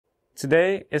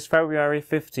Today is February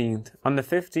 15th. On the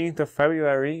 15th of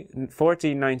February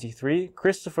 1493,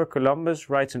 Christopher Columbus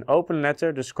writes an open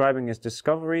letter describing his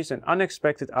discoveries and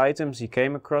unexpected items he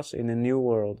came across in the New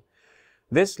World.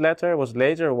 This letter was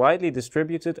later widely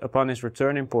distributed upon his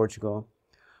return in Portugal.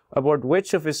 Aboard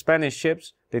which of his Spanish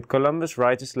ships did Columbus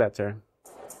write his letter?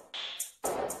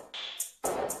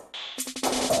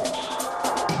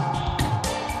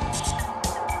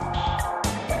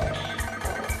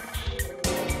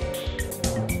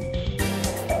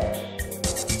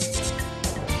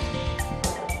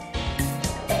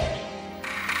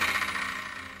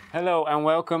 Hello and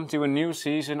welcome to a new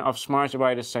season of Smarter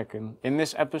by the Second. In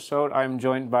this episode I am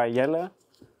joined by Jelle.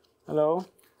 Hello.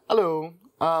 Hello.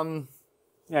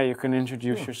 Yeah, you can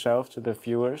introduce yourself to the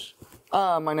viewers.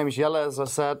 My name is Jelle,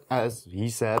 as he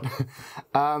said.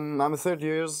 I'm a third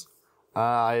years.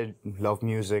 I love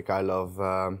music. I love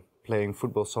playing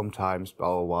football sometimes,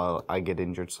 while I get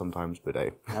injured sometimes, but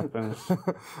hey. Happens.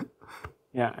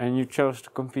 Yeah, and you chose to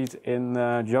compete in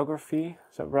geography,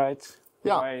 is that right?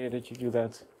 Yeah. Why did you do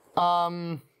that?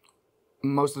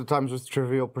 Most of the times with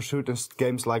Trivial Pursuit and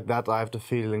games like that, I have the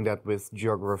feeling that with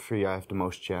geography I have the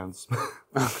most chance.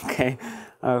 Okay.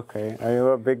 Are you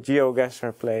a big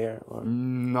GeoGuessr player? Or?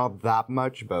 Not that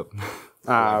much, but...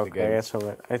 Okay, that's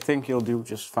alright. I think you'll do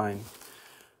just fine.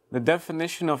 The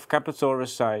definition of capital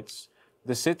recites: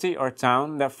 the city or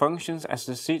town that functions as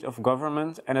the seat of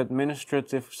government and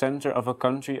administrative center of a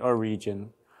country or region.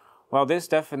 While this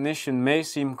definition may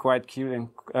seem quite cute and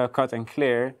cut and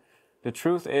clear, the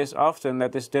truth is often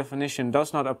that this definition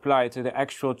does not apply to the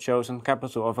actual chosen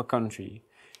capital of a country.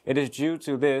 It is due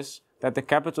to this that the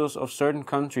capitals of certain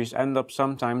countries end up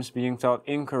sometimes being taught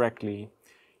incorrectly.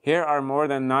 Here are more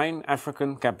than 9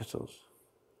 African capitals.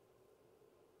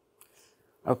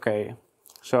 Okay,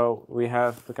 so we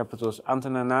have the capitals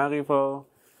Antananarivo,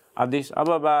 Addis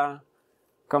Ababa,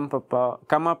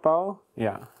 Kamapau,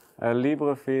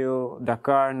 Libreville,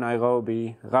 Dakar,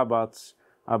 Nairobi, Rabat,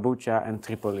 Abuja and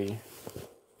Tripoli.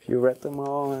 If you read them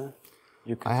all,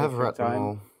 you can. I have read them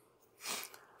all.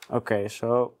 Okay,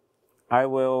 so I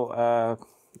will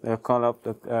call up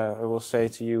the. I will say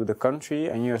to you the country,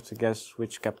 and you have to guess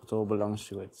which capital belongs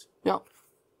to it. Yeah.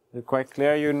 Is it quite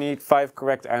clear? You need 5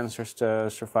 correct answers to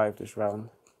survive this round.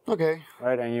 Okay.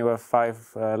 Right, and you have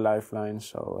 5 lifelines,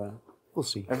 so. We'll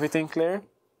see. Everything clear?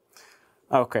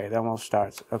 Okay, then we'll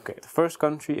start. Okay, the first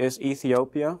country is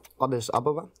Ethiopia. Addis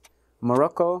Ababa.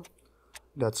 Morocco.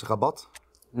 That's Rabat.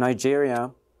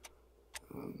 Nigeria.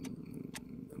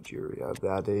 Nigeria,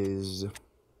 that is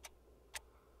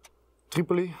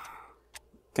Tripoli.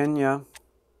 Kenya.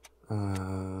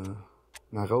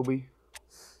 Nairobi.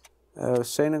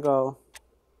 Senegal.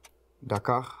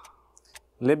 Dakar.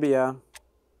 Libya.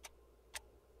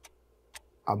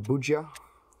 Abuja.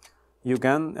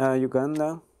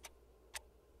 Uganda.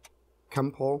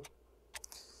 Kampala.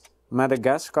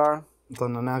 Madagascar.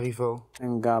 Antananarivo.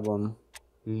 And Gabon.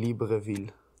 Libreville.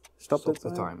 Stop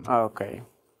the time. Oh, okay.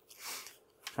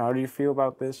 How do you feel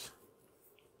about this?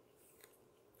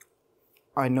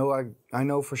 I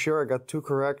know for sure I got 2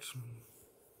 correct.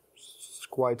 It's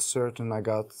quite certain I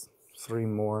got 3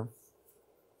 more.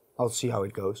 I'll see how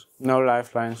it goes. No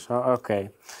lifelines, so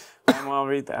okay. Then I'll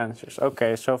read the answers.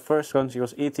 Okay, so first country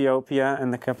was Ethiopia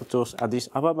and the capital's Addis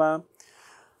Ababa.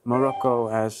 Morocco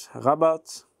has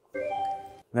Rabat.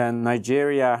 Then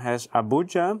Nigeria has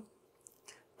Abuja.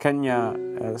 Kenya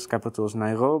has capitals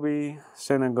Nairobi,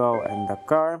 Senegal and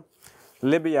Dakar.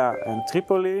 Libya and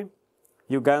Tripoli.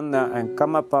 Uganda and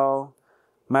Kamapau.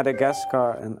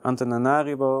 Madagascar and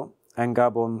Antananarivo. And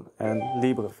Gabon and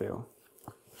Libreville.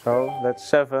 So that's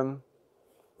 7.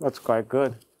 That's quite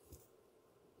good.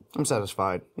 I'm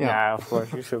satisfied. Yeah, of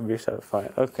course, you should be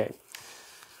satisfied. Okay.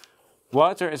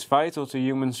 Water is vital to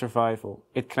human survival.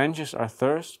 It quenches our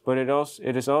thirst, but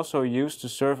it is also used to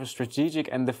serve a strategic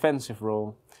and defensive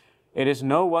role. It is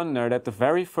no wonder that the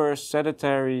very first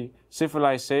sedentary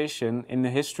civilization in the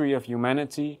history of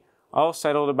humanity all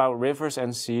settled about rivers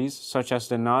and seas, such as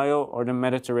the Nile or the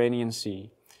Mediterranean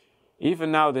Sea.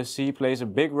 Even now, the sea plays a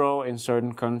big role in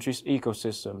certain countries'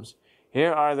 ecosystems.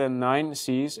 Here are the 9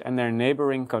 seas and their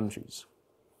neighboring countries.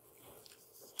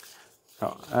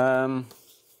 So,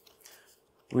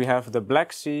 we have the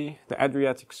Black Sea, the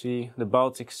Adriatic Sea, the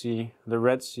Baltic Sea, the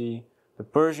Red Sea, the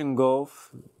Persian Gulf,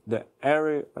 the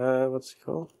the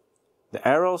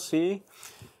Aral Sea,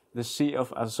 the Sea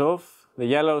of Azov, the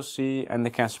Yellow Sea, and the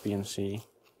Caspian Sea.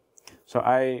 So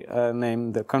I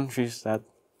name the countries that.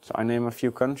 So I name a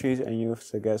few countries, and you have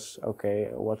to guess.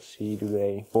 Okay, what sea do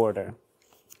they border?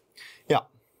 Yeah,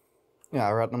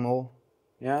 I read them all.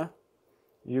 Yeah,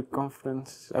 you confident?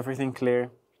 Is everything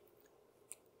clear?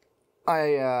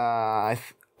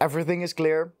 Everything is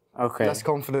clear. Okay. Less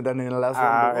confident than in the last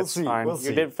one, but we'll see. Fine. We'll see.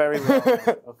 You did very well.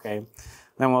 Okay.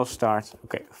 Then we'll start.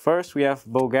 Okay. First we have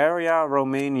Bulgaria,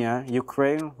 Romania,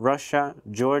 Ukraine, Russia,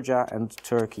 Georgia, and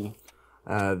Turkey.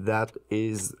 That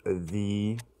is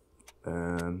the...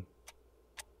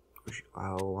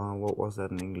 what was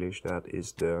that in English? That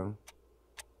is the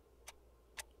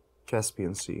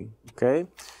Caspian Sea. Okay.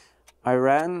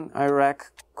 Iran,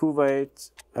 Iraq,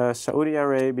 Kuwait, Saudi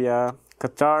Arabia,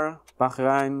 Qatar,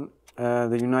 Bahrain,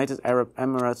 the United Arab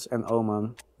Emirates, and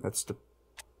Oman. That's the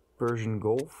Persian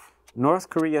Gulf. North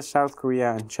Korea, South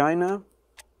Korea, and China.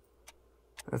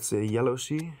 That's the Yellow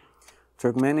Sea.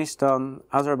 Turkmenistan,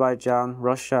 Azerbaijan,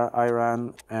 Russia,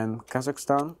 Iran, and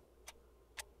Kazakhstan.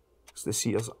 It's the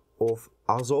Sea of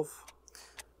Azov.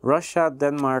 Russia,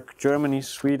 Denmark, Germany,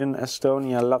 Sweden,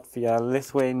 Estonia, Latvia,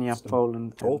 Lithuania,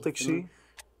 Poland, Baltic Sea.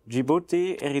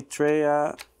 Djibouti,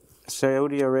 Eritrea,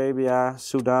 Saudi Arabia,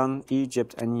 Sudan,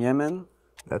 Egypt, and Yemen.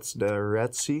 That's the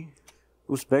Red Sea.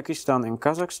 Uzbekistan and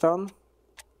Kazakhstan.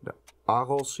 The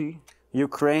Aral Sea.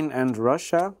 Ukraine and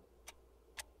Russia.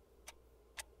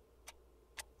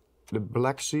 The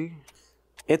Black Sea.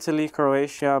 Italy,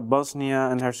 Croatia, Bosnia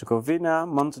and Herzegovina,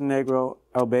 Montenegro,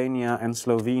 Albania, and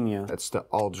Slovenia. That's the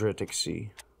Adriatic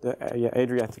Sea. The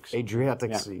Adriatic Sea.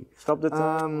 Adriatic Sea. Stop the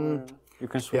time. You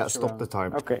can switch. Yeah, stop the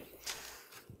time. Okay.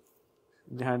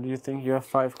 Yeah, do you think you have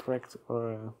 5 correct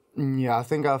or? Yeah, I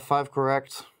think I have 5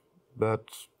 correct, but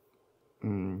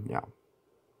yeah.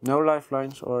 No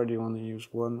lifelines, or do you want to use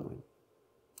 1?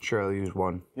 Sure, I'll use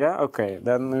 1. Yeah. Okay.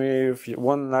 Then we have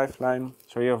 1 lifeline,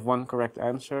 so you have 1 correct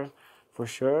answer. For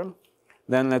sure.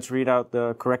 Then let's read out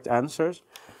the correct answers.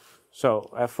 So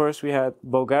first we had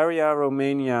Bulgaria,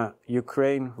 Romania,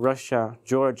 Ukraine, Russia,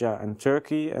 Georgia, and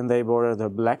Turkey, and they border the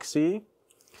Black Sea.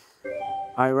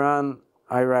 Iran,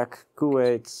 Iraq,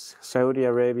 Kuwait, Saudi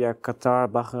Arabia, Qatar,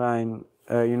 Bahrain,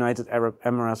 United Arab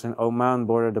Emirates, and Oman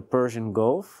border the Persian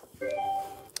Gulf.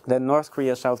 Then North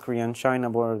Korea, South Korea, and China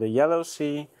border the Yellow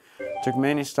Sea.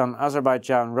 Turkmenistan,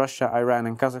 Azerbaijan, Russia, Iran,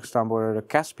 and Kazakhstan border the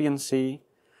Caspian Sea.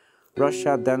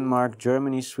 Russia, Denmark,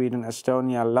 Germany, Sweden,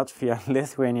 Estonia, Latvia,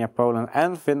 Lithuania, Poland,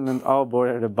 and Finland all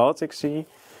border the Baltic Sea.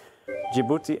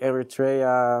 Djibouti,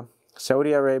 Eritrea,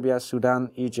 Saudi Arabia,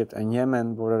 Sudan, Egypt, and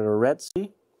Yemen border the Red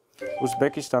Sea.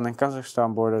 Uzbekistan and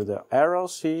Kazakhstan border the Aral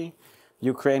Sea.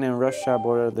 Ukraine and Russia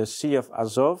border the Sea of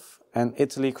Azov. And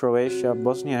Italy, Croatia,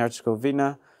 Bosnia and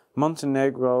Herzegovina,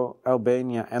 Montenegro,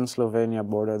 Albania, and Slovenia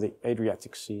border the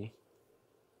Adriatic Sea.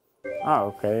 Ah,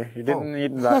 okay. You didn't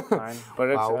need that line, but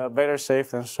it's better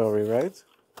safe than sorry, right?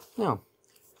 Yeah.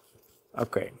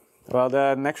 Okay. Well,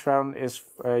 the next round is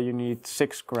you need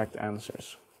 6 correct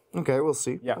answers. Okay, we'll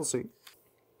see. Yeah. We'll see.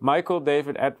 Michael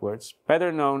David Edwards,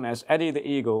 better known as Eddie the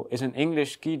Eagle, is an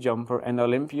English ski jumper and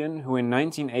Olympian who in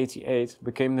 1988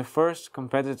 became the first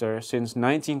competitor since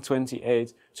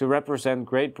 1928 to represent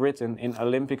Great Britain in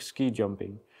Olympic ski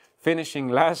jumping, finishing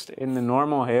last in the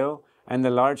normal hill and the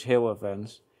large hill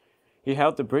events. He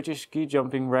held the British ski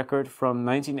jumping record from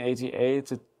 1988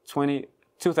 to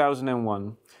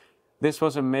 2001. This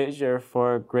was a major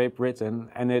for Great Britain,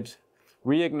 and it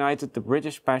reignited the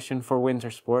British passion for winter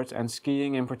sports and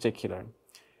skiing in particular.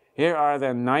 Here are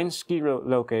the 9 ski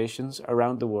locations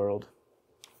around the world.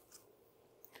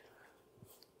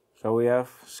 So we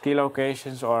have ski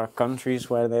locations or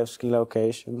countries where they have ski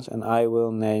locations, and I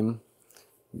will name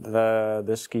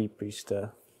the ski piste.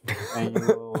 And you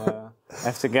will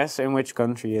have to guess in which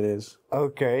country it is.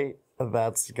 Okay,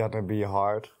 that's gonna be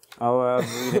hard. I'll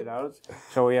read it out.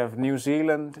 So we have New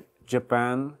Zealand,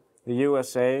 Japan, the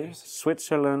USA,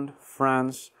 Switzerland,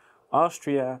 France,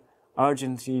 Austria,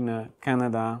 Argentina,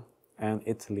 Canada, and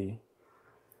Italy.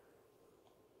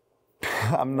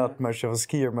 I'm not much of a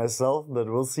skier myself, but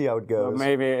we'll see how it goes. Well,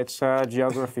 maybe it's a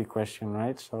geography question,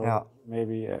 right? So yeah.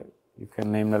 Maybe you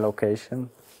can name the location.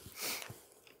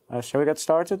 Shall we get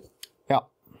started? Yeah.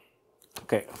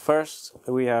 Okay, first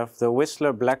we have the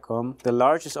Whistler Blackcomb, the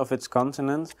largest of its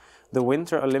continent. The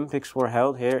Winter Olympics were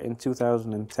held here in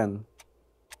 2010.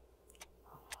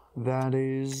 That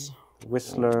is...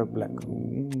 Whistler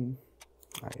Blackcomb.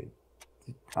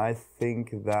 I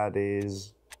think that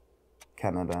is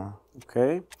Canada.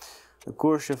 Okay. The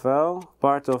Courchevel,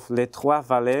 part of Les Trois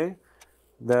Vallées.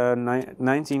 The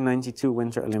 1992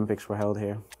 Winter Olympics were held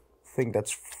here. I think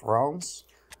that's France.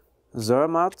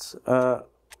 Zermatt.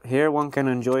 Here one can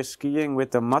enjoy skiing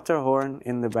with the Matterhorn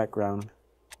in the background.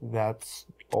 That's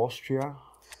Austria.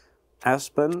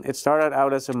 Aspen. It started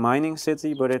out as a mining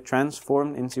city, but it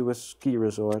transformed into a ski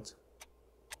resort.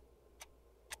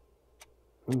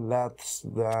 That's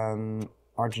then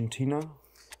Argentina.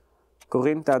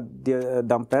 Corinta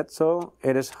d'Ampezzo.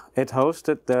 It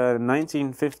hosted the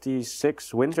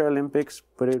 1956 Winter Olympics,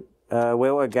 but it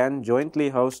will again jointly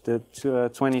host the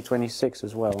 2026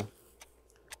 as well.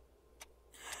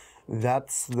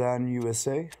 That's then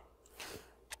USA.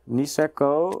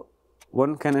 Niseko.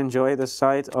 One can enjoy the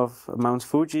sight of Mount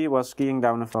Fuji while skiing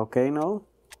down a volcano.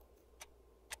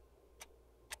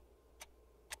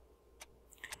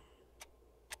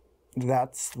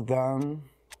 That's then.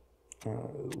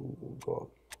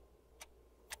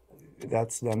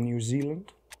 That's then New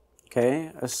Zealand.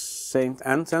 Okay, a St.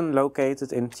 Anton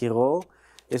located in Tyrol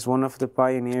is one of the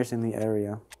pioneers in the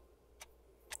area.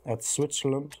 That's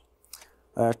Switzerland.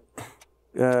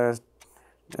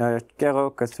 Cerro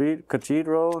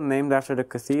Cathedral, named after the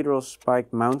cathedral's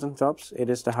spiked mountaintops. It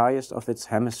is the highest of its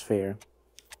hemisphere.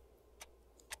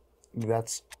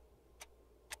 That's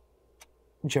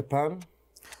Japan.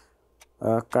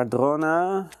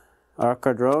 Cardrona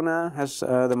has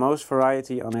the most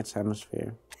variety on its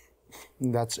hemisphere.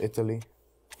 That's Italy.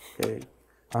 Okay.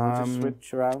 Want to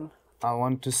switch around? I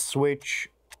want to switch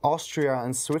Austria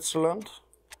and Switzerland.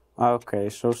 Okay,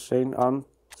 so St.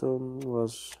 Anton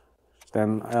was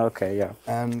then okay, yeah.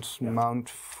 And Mount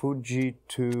Fuji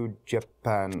to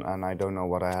Japan, and I don't know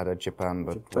what I had at Japan,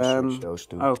 but we'll switch those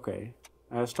two. Okay.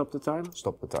 Stop the time?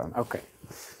 Stop the time. Okay.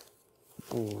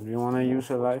 Ooh, do you want to use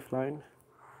a lifeline?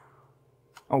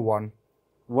 Oh, one.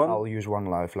 One? I'll use one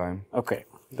lifeline. Okay.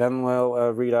 Then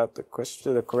we'll read out the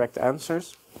correct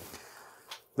answers.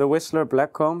 The Whistler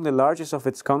Blackcomb, the largest of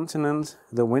its continent.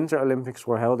 The Winter Olympics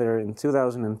were held there in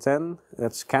 2010.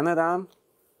 That's Canada.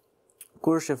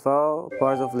 Courchevel,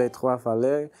 part of Les Trois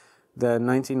Vallées. The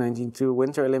 1992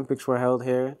 Winter Olympics were held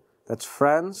here. That's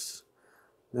France.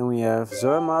 Then we have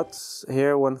Zermatt.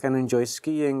 Here one can enjoy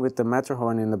skiing with the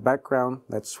Matterhorn in the background.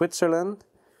 That's Switzerland.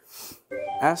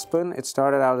 Aspen, it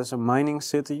started out as a mining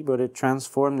city, but it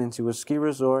transformed into a ski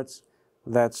resort.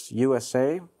 That's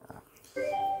USA.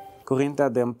 Corinta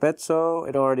d'Ampezzo,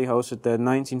 it already hosted the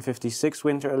 1956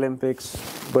 Winter Olympics,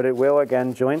 but it will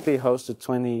again jointly host the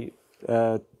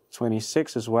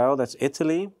 2026 as well. That's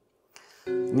Italy.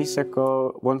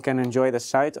 Niseko, one can enjoy the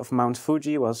sight of Mount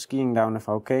Fuji while skiing down a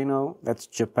volcano. That's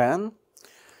Japan.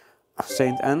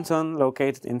 St. Anton,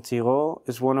 located in Tyrol,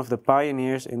 is one of the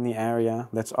pioneers in the area.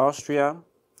 That's Austria.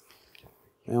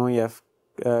 Then we have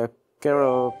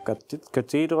Cerro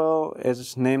Cathedral. It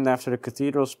is named after the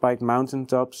cathedral's spiked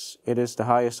mountaintops. It is the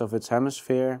highest of its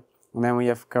hemisphere. And then we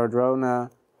have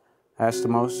Cardrona, has the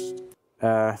most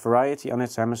variety on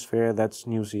its hemisphere. That's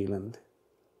New Zealand.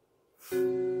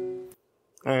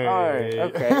 Hey. Alright,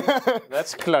 okay.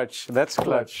 That's clutch. That's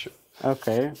clutch.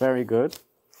 Okay, very good.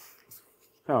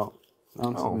 So,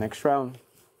 on to the next round.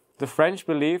 The French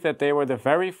believe that they were the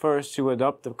very first to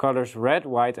adopt the colors red,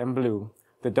 white and blue.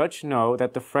 The Dutch know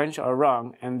that the French are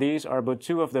wrong, and these are but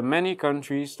two of the many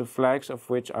countries, the flags of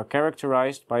which are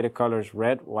characterized by the colors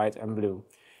red, white and blue.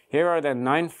 Here are the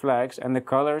 9 flags and the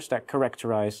colors that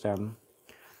characterize them.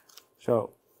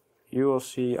 So, you will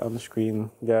see on the screen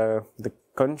the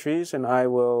countries, and I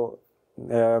will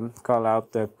call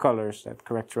out the colors that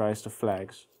characterize the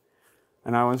flags.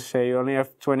 And I want to say you only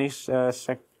have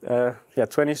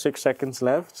 26 seconds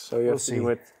left, so you have to do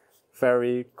it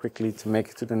very quickly to make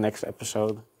it to the next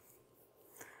episode.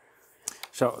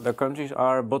 So the countries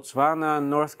are Botswana,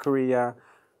 North Korea,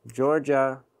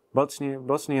 Georgia, Bosnia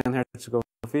and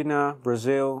Herzegovina,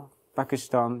 Brazil,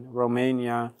 Pakistan,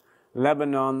 Romania,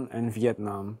 Lebanon, and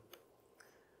Vietnam.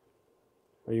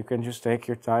 Or you can just take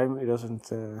your time. It doesn't.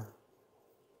 You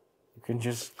can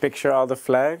just picture all the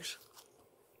flags.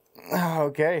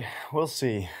 Okay, we'll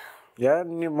see. Yeah,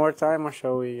 need more time, or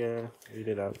shall we read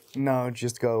it out? No,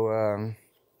 just go,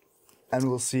 and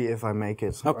we'll see if I make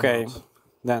it. Okay,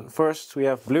 then first we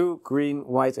have blue, green,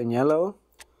 white, and yellow.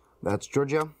 That's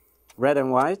Georgia. Red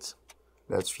and white.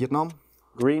 That's Vietnam.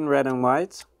 Green, red, and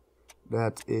white.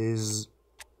 That is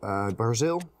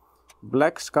Brazil.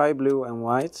 Black, sky blue, and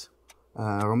white.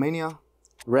 Romania.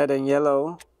 Red and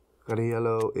yellow. Red and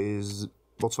yellow is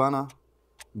Botswana.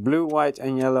 Blue, white,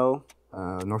 and yellow.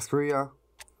 North Korea.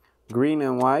 Green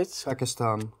and white.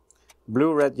 Pakistan.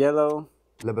 Blue, red, yellow.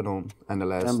 Lebanon. And the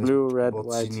last and blue, red,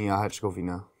 white.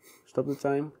 Bosnia-Herzegovina. Stop the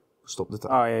time? Stop the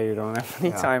time. Oh yeah, you don't have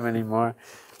any time anymore.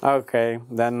 Okay,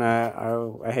 then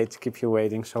I hate to keep you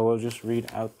waiting, so we'll just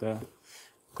read out the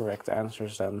correct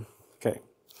answers then. Okay.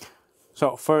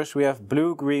 So first we have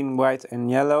blue, green, white and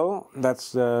yellow.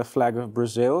 That's the flag of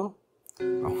Brazil.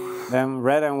 Oh. Then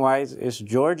red and white is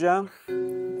Georgia.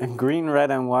 And green,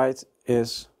 red and white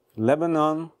is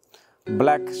Lebanon.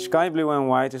 Black, sky blue and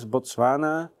white is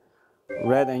Botswana.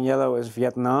 Red and yellow is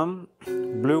Vietnam.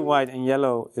 Blue, white and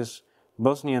yellow is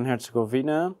Bosnia and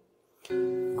Herzegovina.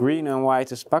 Green and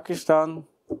white is Pakistan.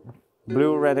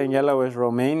 Blue, red and yellow is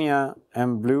Romania.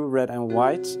 And blue, red and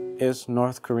white is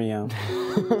North Korea.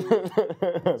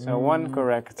 So one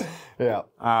correct. Yeah.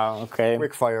 Okay.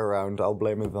 Quick fire round. I'll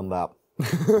blame it on that.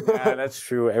 Yeah, that's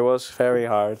true. It was very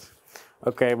hard.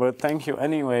 Okay, but thank you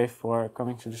anyway for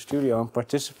coming to the studio and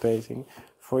participating.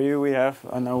 For you, we have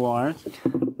an award,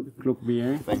 the Klok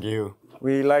beer. Thank you.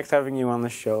 We liked having you on the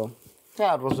show.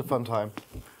 Yeah, it was a fun time.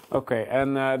 Okay,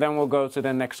 and then we'll go to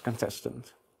the next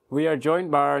contestant. We are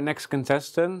joined by our next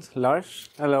contestant, Lars.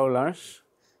 Hello, Lars.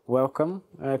 Welcome.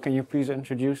 Can you please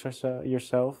introduce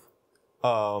yourself?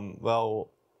 I'm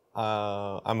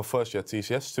a first-year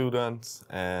TCS student,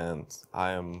 and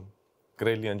I am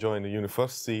greatly enjoying the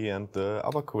university and the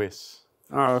ABBA quiz.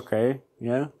 Oh, okay.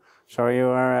 Yeah. So you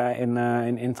are in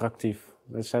interactive.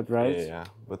 Is that right? Yeah,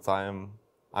 but I'm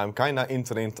kind of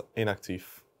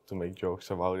inactive to make jokes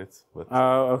about it. But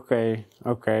Oh, okay.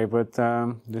 Okay, but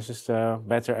this is the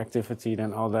better activity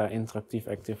than all the interactive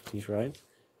activities, right?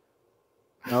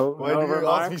 No, why no do you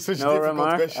remark? ask me such No difficult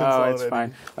remark? questions Oh, already? it's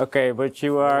fine. Okay, but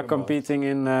you are competing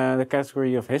in the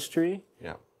category of history.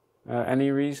 Yeah.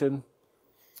 Any reason?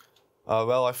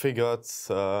 Well, I figured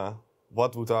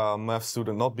what would a math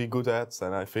student not be good at,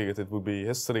 and I figured it would be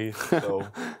history. So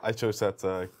I chose that.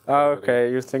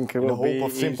 Okay, you think it in the will be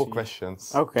hope of simple easy.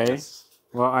 questions. Okay. Yes.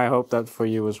 Well, I hope that for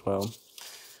you as well.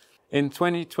 In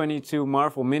 2022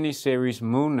 Marvel miniseries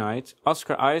Moon Knight,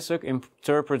 Oscar Isaac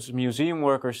interprets museum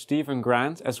worker Stephen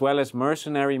Grant as well as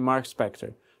mercenary Mark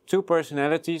Spector, two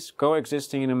personalities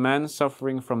coexisting in a man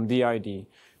suffering from DID,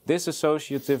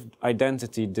 dissociative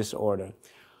identity disorder.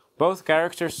 Both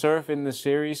characters serve in the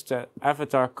series the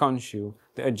avatar Khonshu,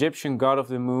 the Egyptian god of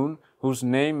the moon, whose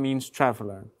name means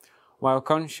traveler. While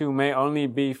Khonshu may only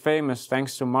be famous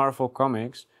thanks to Marvel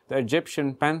Comics, the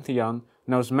Egyptian pantheon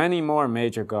knows many more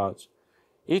major gods,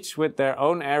 each with their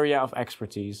own area of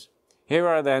expertise. Here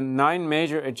are then 9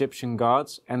 major Egyptian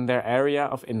gods and their area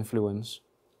of influence.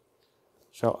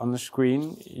 So on the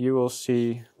screen you will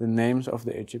see the names of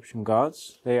the Egyptian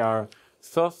gods. They are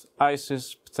Thoth,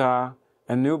 Isis, Ptah,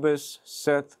 Anubis,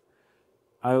 Set,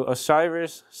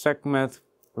 Osiris, Sekhmet,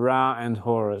 Ra, and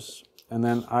Horus. And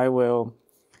then I will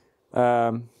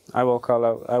name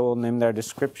their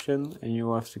description, and you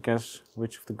will have to guess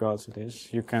which of the gods it is.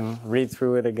 You can read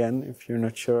through it again if you're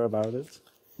not sure about it.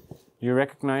 You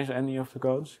recognize any of the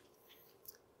gods?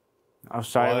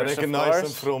 Osiris, Well, I recognize of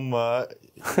them course.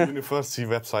 from university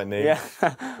website names. Yeah.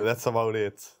 But that's about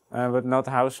it. But not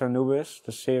House Anubis,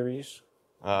 the series.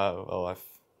 Well, I've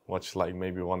watched like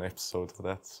maybe 1 episode of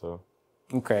that, so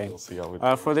Okay. we'll see how it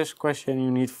goes. For this question, you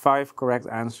need 5 correct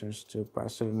answers to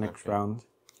pass to the next round.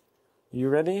 You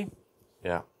ready?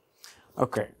 Yeah.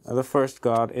 Okay, the first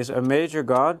god is a major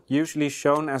god, usually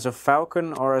shown as a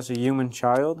falcon or as a human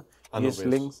child. He is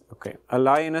Anubis. linked. Okay, a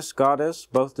lioness goddess,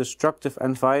 both destructive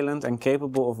and violent and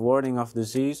capable of warding off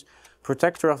disease,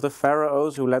 protector of the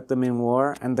pharaohs who led them in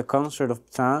war, and the consort of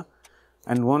Ptah,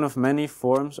 and one of many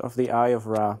forms of the Eye of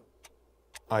Ra.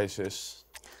 Isis.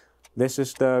 This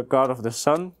is the god of the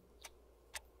sun.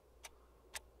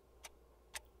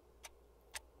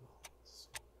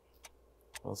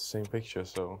 Well, it's the same picture,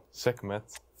 so Sekhmet.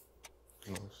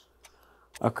 Who knows?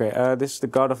 Okay, this is the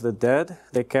god of the dead.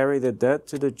 They carry the dead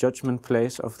to the judgment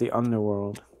place of the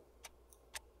underworld.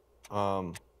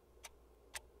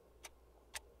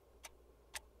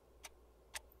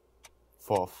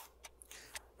 Fourth.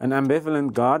 An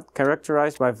ambivalent god,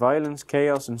 characterized by violence,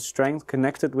 chaos, and strength,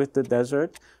 connected with the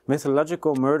desert,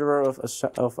 mythological murderer of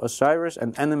Osiris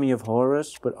and enemy of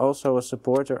Horus, but also a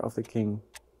supporter of the king.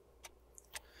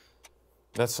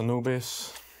 That's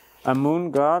Anubis. A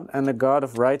moon god and a god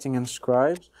of writing and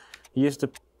scribes. He is the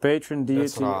patron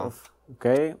That's deity Ra. of...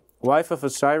 Okay. Wife of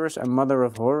Osiris and mother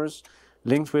of Horus,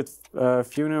 linked with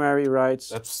funerary rites,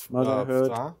 That's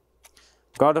motherhood. Ptah.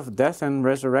 God of death and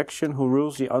resurrection, who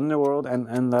rules the underworld and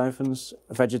enlivens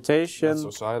vegetation.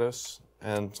 That's Osiris.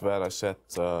 And where I said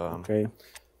Okay.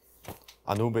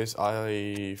 Anubis,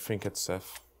 I think it's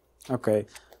Seth. Okay.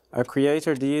 A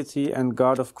creator deity and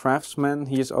god of craftsmen,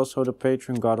 he is also the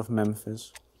patron god of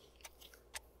Memphis.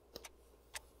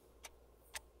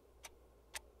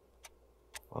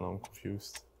 Oh, no, I'm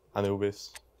confused.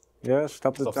 Anubis. Yeah,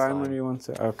 stop the Stop time time. when you want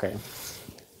to. Okay.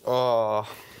 Oh,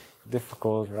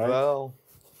 Difficult, right? well,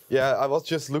 yeah, I was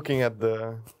just looking at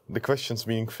the questions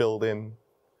being filled in,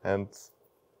 and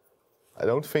I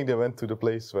don't think they went to the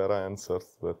place where I answered,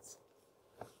 but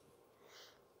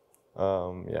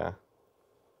yeah,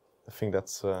 I think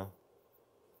that's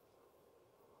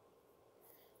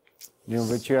Yeah,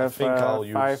 but you have think I'll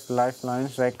 5 use-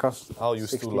 lifelines. They cost I'll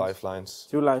use 60. 2 lifelines,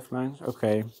 2 lifelines,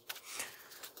 okay.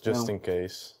 just No. in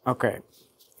case. Okay.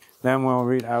 Then we'll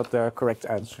read out the correct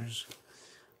answers.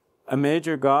 A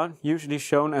major god, usually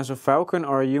shown as a falcon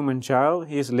or a human child,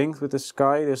 he is linked with the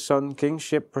sky, the sun,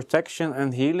 kingship, protection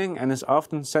and healing, and is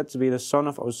often said to be the son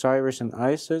of Osiris and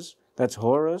Isis. That's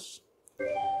Horus.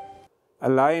 A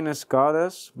lioness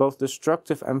goddess, both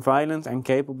destructive and violent and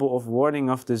capable of warding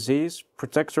off disease,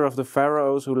 protector of the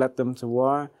pharaohs who led them to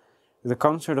war, the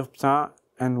consort of Ptah,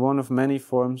 and one of many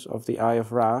forms of the Eye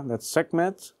of Ra. That's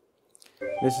Sekhmet.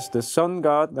 This is the sun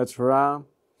god, that's Ra.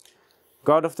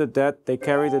 God of the dead, they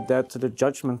carry the dead to the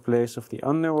judgment place of the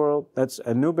underworld, that's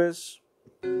Anubis.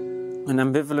 An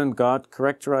ambivalent god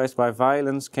characterized by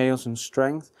violence, chaos and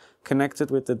strength, connected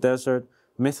with the desert,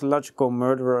 mythological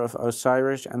murderer of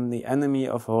Osiris and the enemy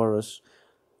of Horus,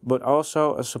 but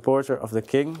also a supporter of the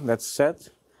king, that's Set.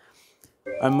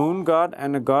 A moon god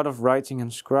and a god of writing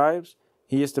and scribes,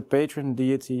 he is the patron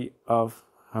deity of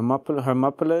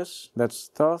Hermopolis, that's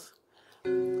Thoth.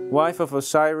 Wife of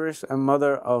Osiris and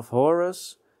mother of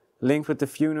Horus, linked with the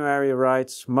funerary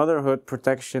rites, motherhood,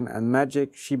 protection and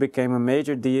magic, she became a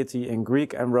major deity in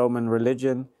Greek and Roman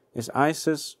religion, is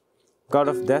Isis. God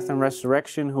of death and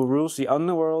resurrection, who rules the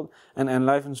underworld and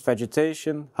enlivens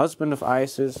vegetation, husband of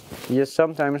Isis, he is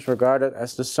sometimes regarded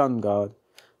as the sun god.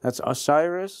 That's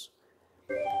Osiris.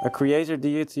 A creator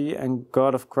deity and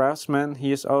god of craftsmen,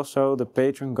 he is also the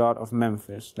patron god of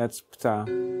Memphis. That's Ptah.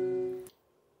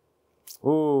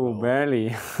 Ooh, barely.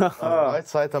 On the right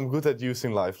side, I'm good at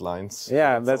using lifelines.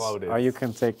 Yeah, that's that's about it. oh, you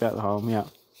can take that home, yeah.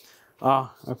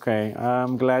 Ah, okay,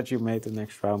 I'm glad you made the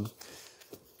next round.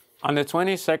 On the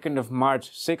 22nd of March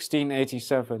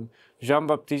 1687,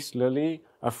 Jean-Baptiste Lully,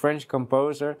 a French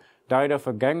composer, died of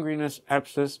a gangrenous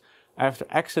abscess after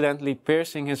accidentally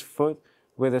piercing his foot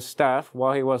with a staff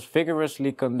while he was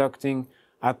vigorously conducting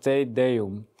Ate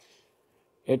Deum.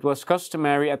 It was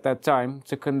customary at that time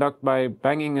to conduct by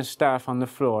banging a staff on the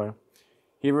floor.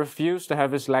 He refused to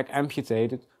have his leg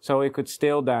amputated so he could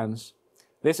still dance.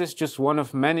 This is just one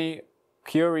of many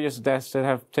curious deaths that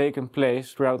have taken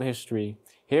place throughout history.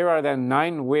 Here are then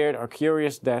 9 weird or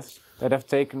curious deaths that have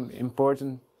taken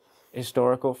important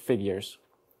historical figures.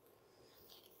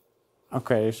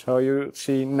 Okay, so you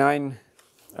see 9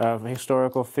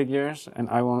 historical figures, and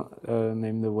I will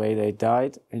name the way they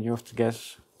died, and you have to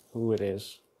guess who it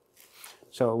is.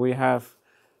 So we have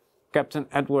Captain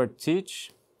Edward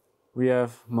Teach, we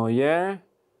have Molière,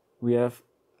 we have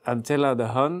Attila the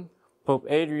Hun, Pope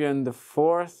Adrian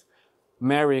IV,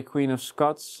 Mary Queen of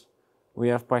Scots, we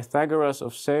have Pythagoras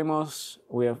of Samos,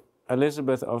 we have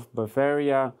Elizabeth of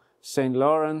Bavaria, Saint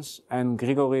Lawrence, and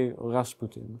Grigory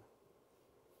Rasputin.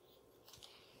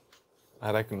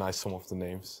 I recognize some of the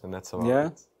names, and that's about Yeah?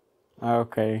 it.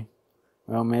 Okay.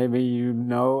 Well, maybe you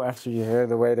know after you hear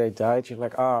the way they died, you're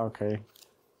like, oh, okay.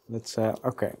 Let's,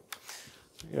 okay.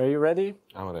 Are you ready?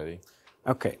 I'm ready.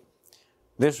 Okay.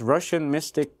 This Russian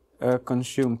mystic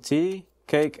consumed tea,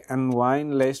 cake, and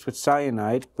wine laced with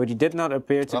cyanide, but he did not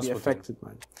appear to be Rasputin. affected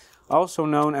by it. Also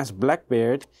known as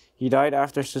Blackbeard, he died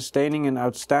after sustaining an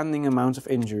outstanding amount of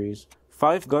injuries.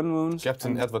 5 gun wounds.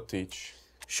 Captain Edward Teach.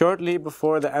 Shortly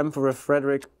before the Emperor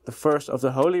Frederick I of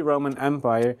the Holy Roman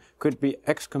Empire could be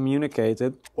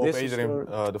excommunicated, Pope Adrian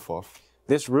IV.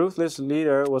 this ruthless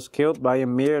leader was killed by a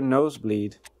mere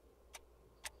nosebleed.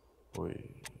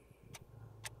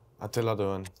 Attila the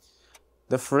Hun.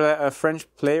 The French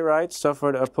playwright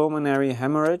suffered a pulmonary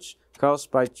hemorrhage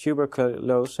caused by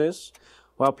tuberculosis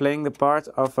while playing the part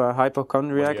of a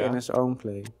hypochondriac in his own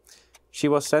play. She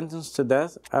was sentenced to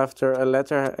death after a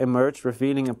letter emerged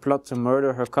revealing a plot to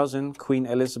murder her cousin, Queen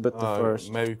Elizabeth I.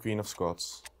 Mary Queen of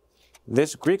Scots.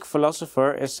 This Greek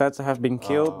philosopher is said to have been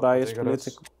killed by his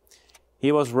political...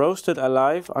 He was roasted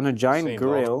alive on a giant Saint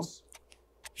grill. Lawrence.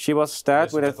 She was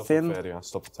stabbed with a Elizabeth of thin... Bavaria.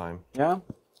 Stop the time. Yeah?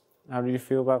 How do you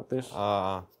feel about this?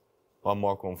 I'm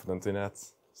more confident in that,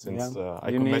 since I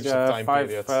you could need match the time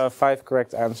period. 5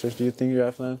 correct answers. Do you think you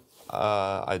have that?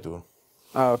 I do.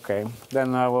 Oh, okay,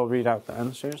 then I will read out the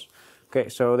answers. Okay,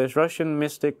 so this Russian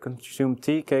mystic consumed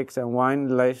tea, cakes and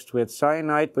wine laced with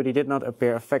cyanide, but he did not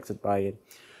appear affected by it.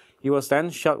 He was then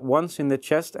shot once in the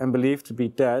chest and believed to be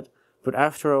dead, but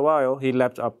after a while he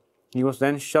leapt up. He was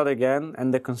then shot again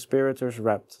and the conspirators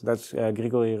rapped. That's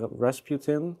Grigory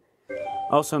Rasputin.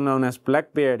 Also known as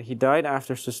Blackbeard, he died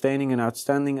after sustaining an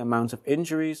outstanding amount of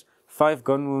injuries, 5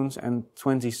 gun wounds and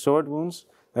 20 sword wounds.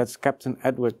 That's Captain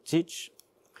Edward Teach.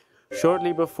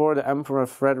 Shortly before the Emperor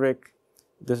Frederick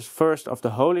I of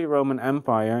the Holy Roman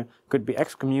Empire could be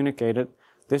excommunicated,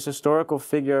 This historical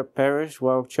figure perished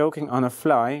while choking on a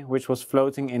fly which was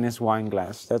floating in his wine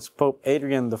glass. That's Pope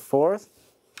Adrian IV.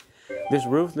 This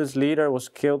ruthless leader was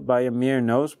killed by a mere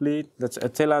nosebleed. That's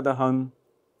Attila the Hun.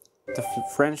 The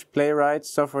French playwright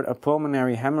suffered a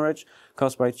pulmonary hemorrhage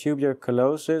caused by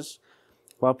tuberculosis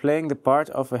while playing the part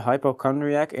of a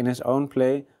hypochondriac in his own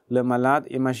play Le Malade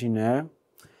Imaginaire.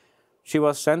 She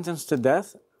was sentenced to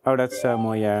death. Oh, that's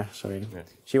Molière, sorry. Yeah.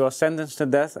 She was sentenced to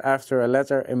death after a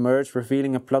letter emerged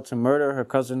revealing a plot to murder her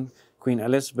cousin, Queen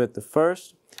Elizabeth I.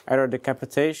 At her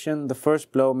decapitation, the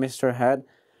first blow missed her head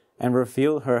and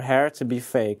revealed her hair to be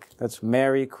fake. That's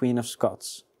Mary, Queen of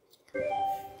Scots.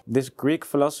 This Greek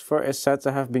philosopher is said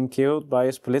to have been killed by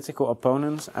his political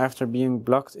opponents after being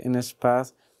blocked in his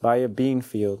path by a bean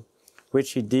field,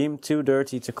 which he deemed too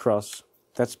dirty to cross.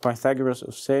 That's Pythagoras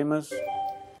of Samos.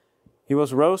 He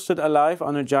was roasted alive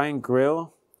on a giant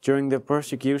grill during the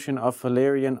persecution of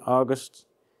Valerian August.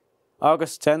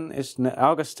 August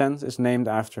 10th is named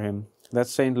after him.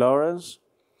 That's St. Lawrence.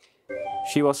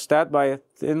 She was stabbed by a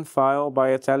thin file by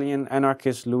Italian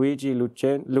anarchist Luigi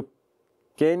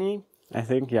Lucchini, I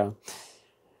think, yeah.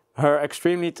 Her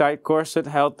extremely tight corset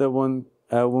held the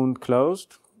wound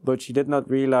closed, but she did not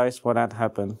realize what had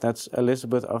happened. That's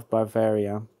Elizabeth of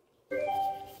Bavaria.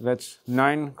 That's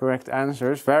 9 correct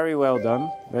answers. Very well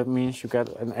done. That means you get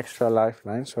an extra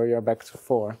lifeline, so you're back to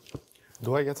 4.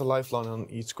 Do I get a lifeline on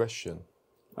each question?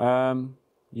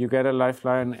 You get a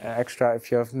lifeline extra if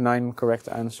you have 9 correct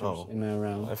answers in a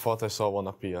round. I thought I saw one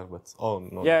appear, but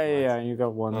no. Yeah, you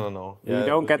got one. No. You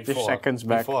don't get the seconds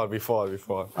back.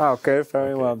 Before. Oh, okay,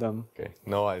 very well done. Okay,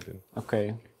 no I didn't.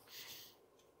 Okay.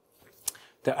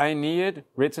 The Aeneid,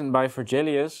 written by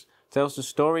Virgilius, tells the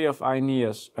story of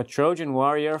Aeneas, a Trojan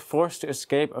warrior forced to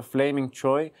escape a flaming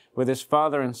Troy with his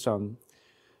father and son.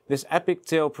 This epic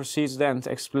tale proceeds then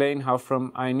to explain how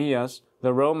from Aeneas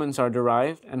the Romans are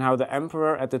derived and how the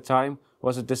emperor at the time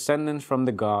was a descendant from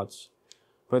the gods.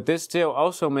 But this tale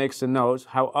also makes the note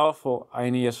how awful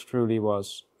Aeneas truly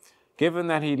was. Given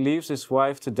that he leaves his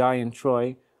wife to die in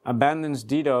Troy, abandons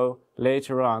Dido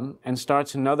later on, and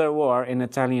starts another war in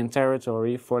Italian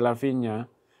territory for Lavinia,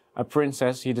 a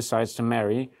princess he decides to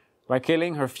marry, by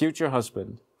killing her future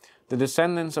husband. The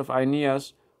descendants of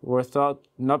Aeneas were thought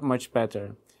not much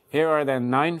better. Here are then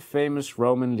 9 famous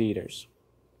Roman leaders.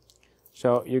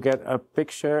 So you get a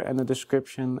picture and a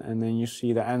description, and then you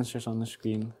see the answers on the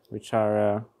screen, which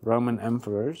are Roman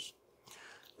emperors.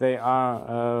 They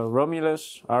are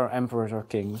Romulus, our emperors or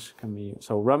kings can be.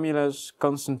 So Romulus,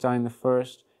 Constantine I,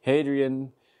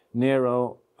 Hadrian,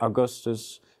 Nero,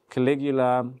 Augustus,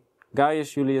 Caligula,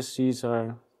 Gaius Julius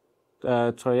Caesar,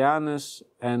 Trojanus,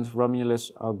 and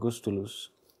Romulus Augustulus.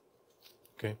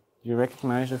 Okay. You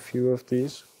recognize a few of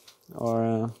these,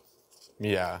 or?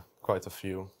 Yeah, quite a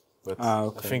few. But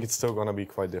okay. I think it's still gonna be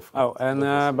quite difficult. Oh, and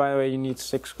by the way, you need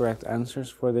 6 correct answers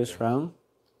for this round.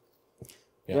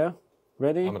 Yeah?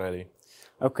 Ready? I'm ready.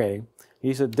 Okay.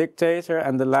 He's a dictator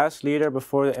and the last leader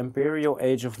before the imperial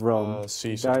age of Rome.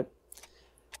 Caesar.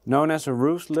 Known as a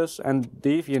ruthless and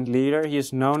deviant leader, he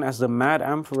is known as the Mad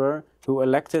Emperor who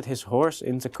elected his horse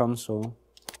into consul.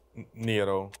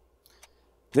 Nero.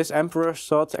 This emperor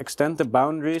sought to extend the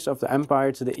boundaries of the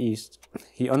empire to the east.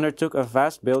 He undertook a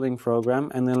vast building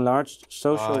program and enlarged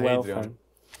social welfare.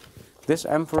 This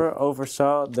emperor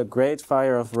oversaw the Great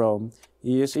Fire of Rome.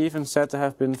 He is even said to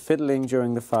have been fiddling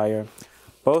during the fire,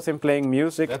 both in playing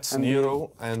music. That's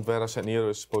Nero, and where I said Nero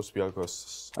is supposed to be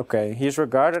Augustus. Okay, he is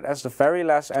regarded as the very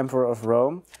last emperor of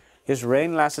Rome. His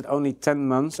reign lasted only 10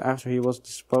 months after he was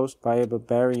deposed by a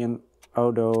barbarian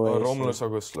Oisín. Romulus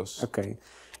Augustulus. Okay.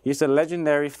 He is the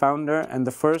legendary founder and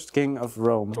the first king of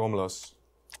Rome. Romulus.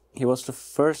 He was the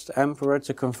first emperor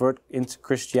to convert into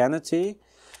Christianity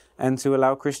and to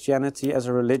allow Christianity as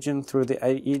a religion through the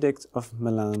Edict of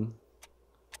Milan.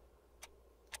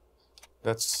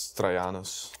 That's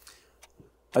Trajanus.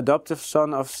 Adoptive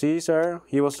son of Caesar,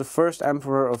 he was the first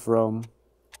emperor of Rome.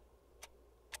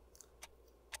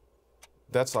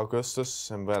 That's Augustus,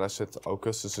 and where I said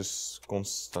Augustus is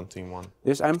Constantine I.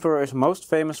 This emperor is most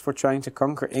famous for trying to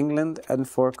conquer England and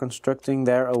for constructing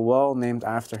there a wall named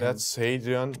after him. That's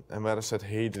Hadrian, and where I said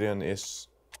Hadrian is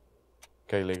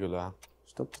Caligula.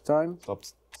 Stop the time? Stop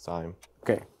the time.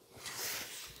 Okay.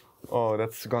 Oh,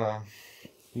 that's gonna...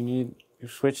 You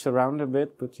switched around a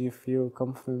bit, but you feel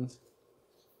confident?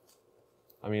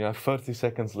 I mean, I have 30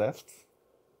 seconds left.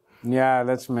 Yeah,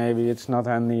 that's maybe. It's not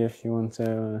handy if you want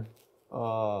to...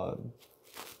 well,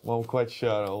 I'm quite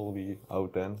sure I'll be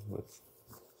out then, but...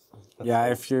 Yeah,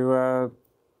 if you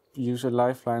use a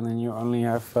lifeline and you only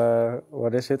have,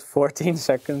 14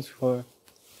 seconds for...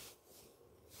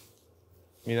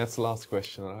 I mean, that's the last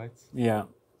question, right? Yeah.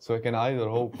 So I can either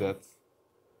hope that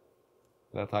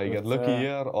I get lucky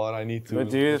here, or I need to...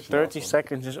 But 30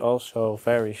 seconds is also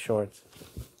very short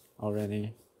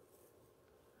already.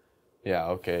 Yeah,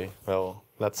 okay. Well,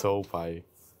 let's hope I...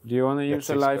 Do you want to use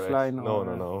a lifeline?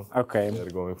 No. Okay. They're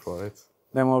going for it.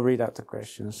 Then we'll read out the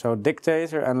question. So,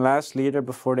 dictator and last leader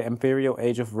before the imperial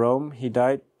age of Rome, he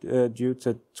died due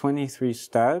to 23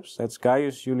 stabs. That's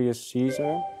Gaius Julius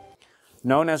Caesar.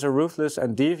 Known as a ruthless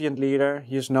and deviant leader,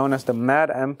 he is known as the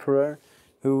Mad Emperor,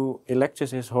 who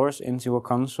elected his horse into a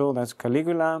consul. That's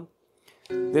Caligula.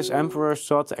 This emperor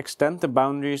sought to extend the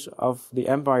boundaries of the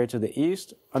empire to the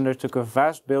east, undertook a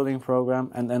vast building program,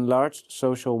 and enlarged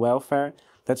social welfare.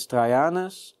 That's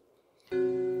Trajanus.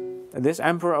 This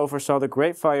emperor oversaw the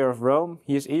Great Fire of Rome.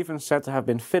 He is even said to have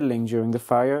been fiddling during the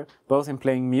fire, both in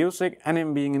playing music and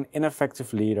in being an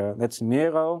ineffective leader. That's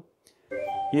Nero.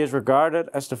 He is regarded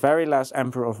as the very last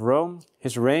emperor of Rome.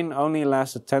 His reign only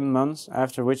lasted 10 months,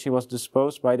 after which he was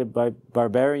deposed by the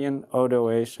barbarian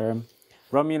Odoacer,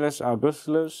 Romulus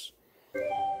Augustulus.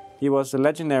 He was the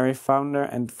legendary founder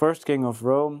and first king of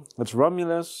Rome. That's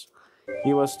Romulus.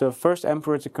 He was the first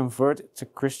emperor to convert to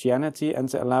Christianity and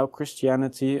to allow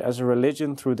Christianity as a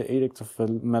religion through the Edict of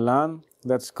Milan.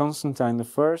 That's Constantine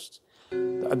I.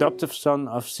 The adoptive son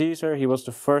of Caesar, he was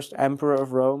the first emperor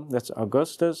of Rome. That's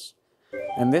Augustus.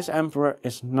 And this emperor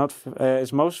is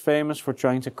most famous for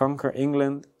trying to conquer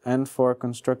England and for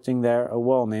constructing there a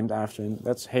wall named after him.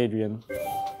 That's Hadrian.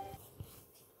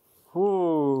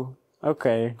 Ooh,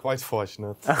 okay. Quite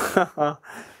fortunate.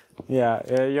 Yeah,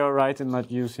 you're right in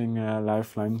not using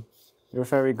lifeline. You're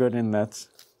very good in that.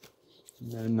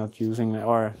 Not using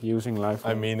or using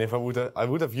lifeline. I mean, if I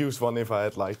would have used one if I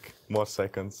had like more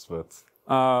seconds, but.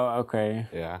 Oh, okay.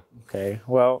 Yeah. Okay.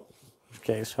 Well.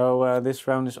 Okay. So this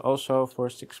round is also for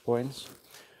 6 points.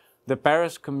 The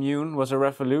Paris Commune was a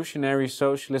revolutionary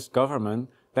socialist government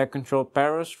that controlled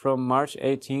Paris from March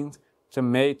 18th to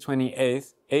May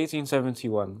 28th,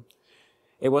 1871.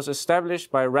 It was established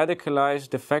by radicalized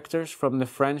defectors from the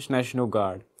French National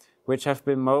Guard, which have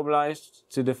been mobilized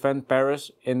to defend Paris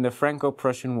in the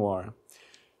Franco-Prussian War.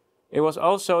 It was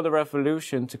also the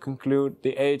revolution to conclude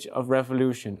the Age of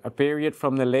Revolution, a period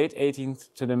from the late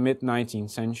 18th to the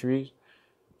mid-19th centuries,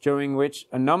 during which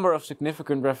a number of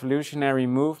significant revolutionary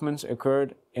movements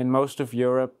occurred in most of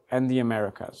Europe and the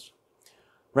Americas.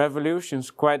 Revolutions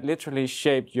quite literally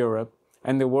shaped Europe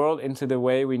and the world into the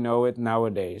way we know it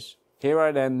nowadays. Here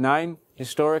are then 9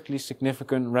 historically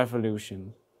significant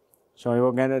revolutions. So you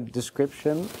will get a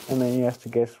description and then you have to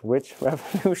guess which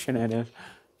revolution it is.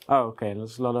 Oh, okay,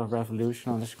 there's a lot of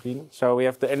revolution on the screen. So we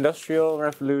have the Industrial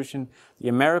Revolution, the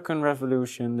American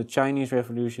Revolution, the Chinese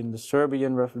Revolution, the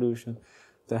Serbian Revolution,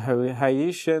 the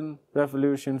Haitian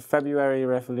Revolution, February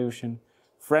Revolution,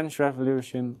 French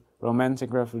Revolution,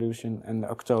 Romantic Revolution, and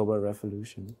the October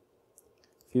Revolution.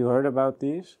 Have you heard about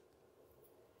these?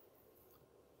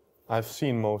 I've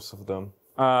seen most of them.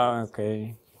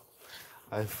 Okay.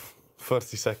 I've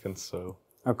 30 seconds, so...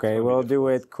 Okay, we'll do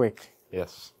it quick.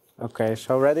 Yes. Okay,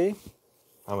 so ready?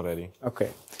 I'm ready. Okay.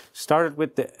 Started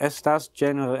with the Estates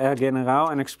General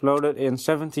and exploded in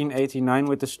 1789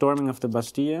 with the storming of the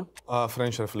Bastille.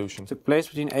 French Revolution. Took place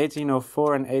between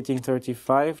 1804 and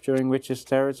 1835, during which its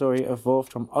territory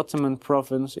evolved from Ottoman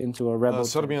province into a rebel...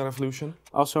 Serbian Revolution.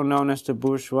 Also known as the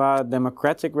Bourgeois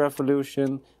Democratic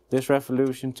Revolution. This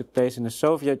revolution took place in the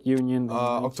Soviet Union.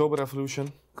 October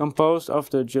Revolution. Composed of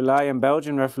the July and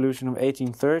Belgian Revolution of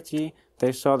 1830,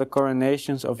 they saw the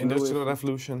coronations of Industrial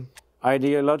Revolution.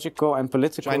 Ideological and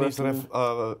political Chinese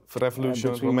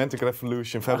Revolution, Romantic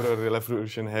Revolution, February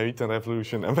Revolution, Haitian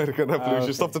Revolution, American Revolution.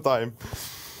 Okay. Stop the time.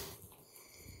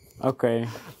 Okay.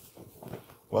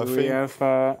 Well, we have...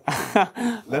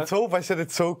 let's hope I said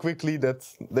it so quickly that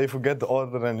they forget the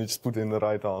order and you just put in the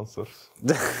right answers.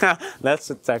 That's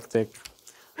a tactic.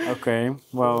 Okay,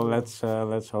 well,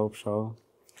 let's hope so.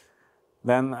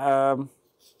 Then,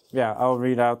 yeah, I'll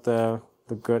read out the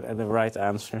good and the right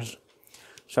answers.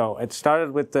 So, it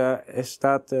started with the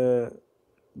Estates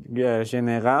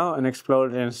General and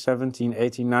exploded in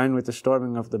 1789 with the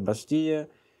storming of the Bastille.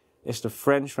 It's the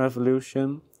French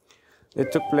Revolution.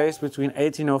 It took place between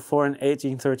 1804 and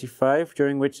 1835,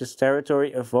 during which its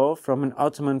territory evolved from an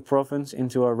Ottoman province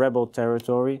into a rebel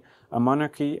territory, a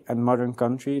monarchy and modern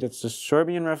country. That's the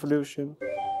Serbian Revolution.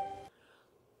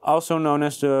 Also known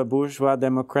as the Bourgeois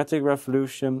Democratic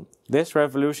Revolution. This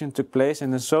revolution took place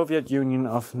in the Soviet Union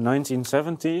of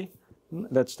 1970.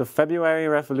 That's the February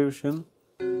Revolution.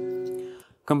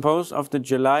 Composed of the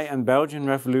July and Belgian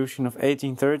Revolution of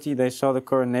 1830, they saw the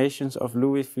coronations of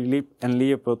Louis Philippe and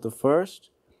Leopold I.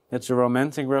 That's the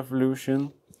Romantic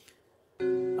Revolution.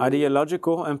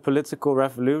 ideological and political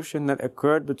revolution that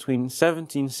occurred between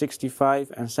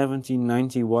 1765 and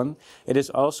 1791. It is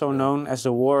also known as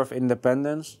the War of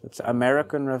Independence. It's the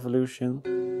American Revolution.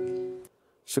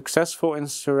 Successful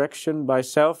insurrection by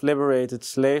self-liberated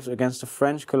slaves against the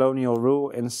French colonial rule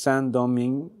in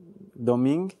Saint-Domingue.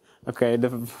 Okay, the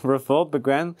revolt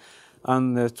began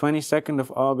on the 22nd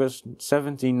of August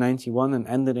 1791 and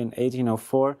ended in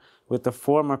 1804 with the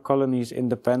former colony's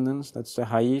independence. That's the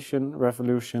Haitian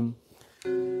Revolution.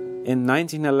 In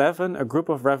 1911, a group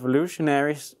of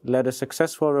revolutionaries led a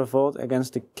successful revolt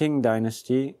against the Qing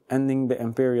dynasty, ending the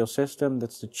imperial system.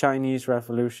 That's the Chinese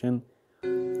Revolution.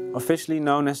 Officially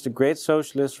known as the Great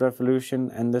Socialist Revolution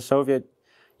and the Soviet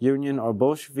Union or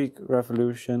Bolshevik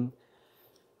Revolution.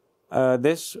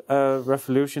 This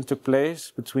revolution took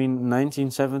place between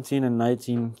 1917 and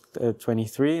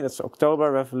 1923. That's the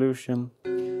October Revolution.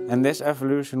 And this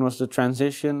evolution was the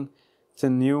transition to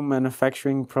new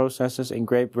manufacturing processes in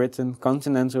Great Britain,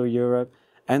 continental Europe,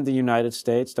 and the United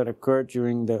States that occurred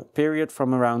during the period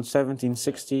from around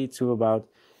 1760 to about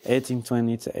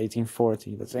 1820 to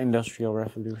 1840. That's the Industrial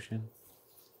Revolution.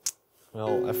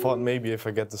 Well, I thought maybe if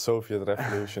I get the Soviet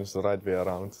revolutions the right way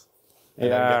around. And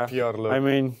Yeah, then get pure luck. I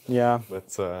mean, yeah.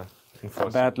 But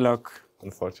unfortunately. Bad luck.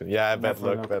 Unfortunately. Yeah, bad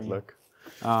luck, bad luck.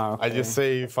 Ah, okay. I just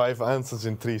say 5 answers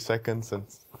in 3 seconds and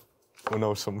who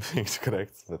knows, something's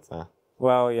correct. But,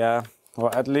 Well, yeah.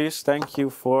 Well, at least thank you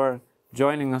for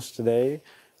joining us today.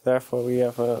 Therefore, we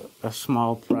have a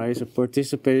small prize, a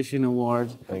participation award.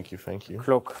 Thank you, thank you.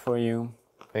 Clock for you.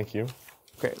 Thank you.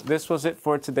 Okay, this was it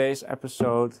for today's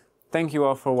episode. Thank you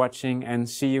all for watching and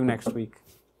see you next week.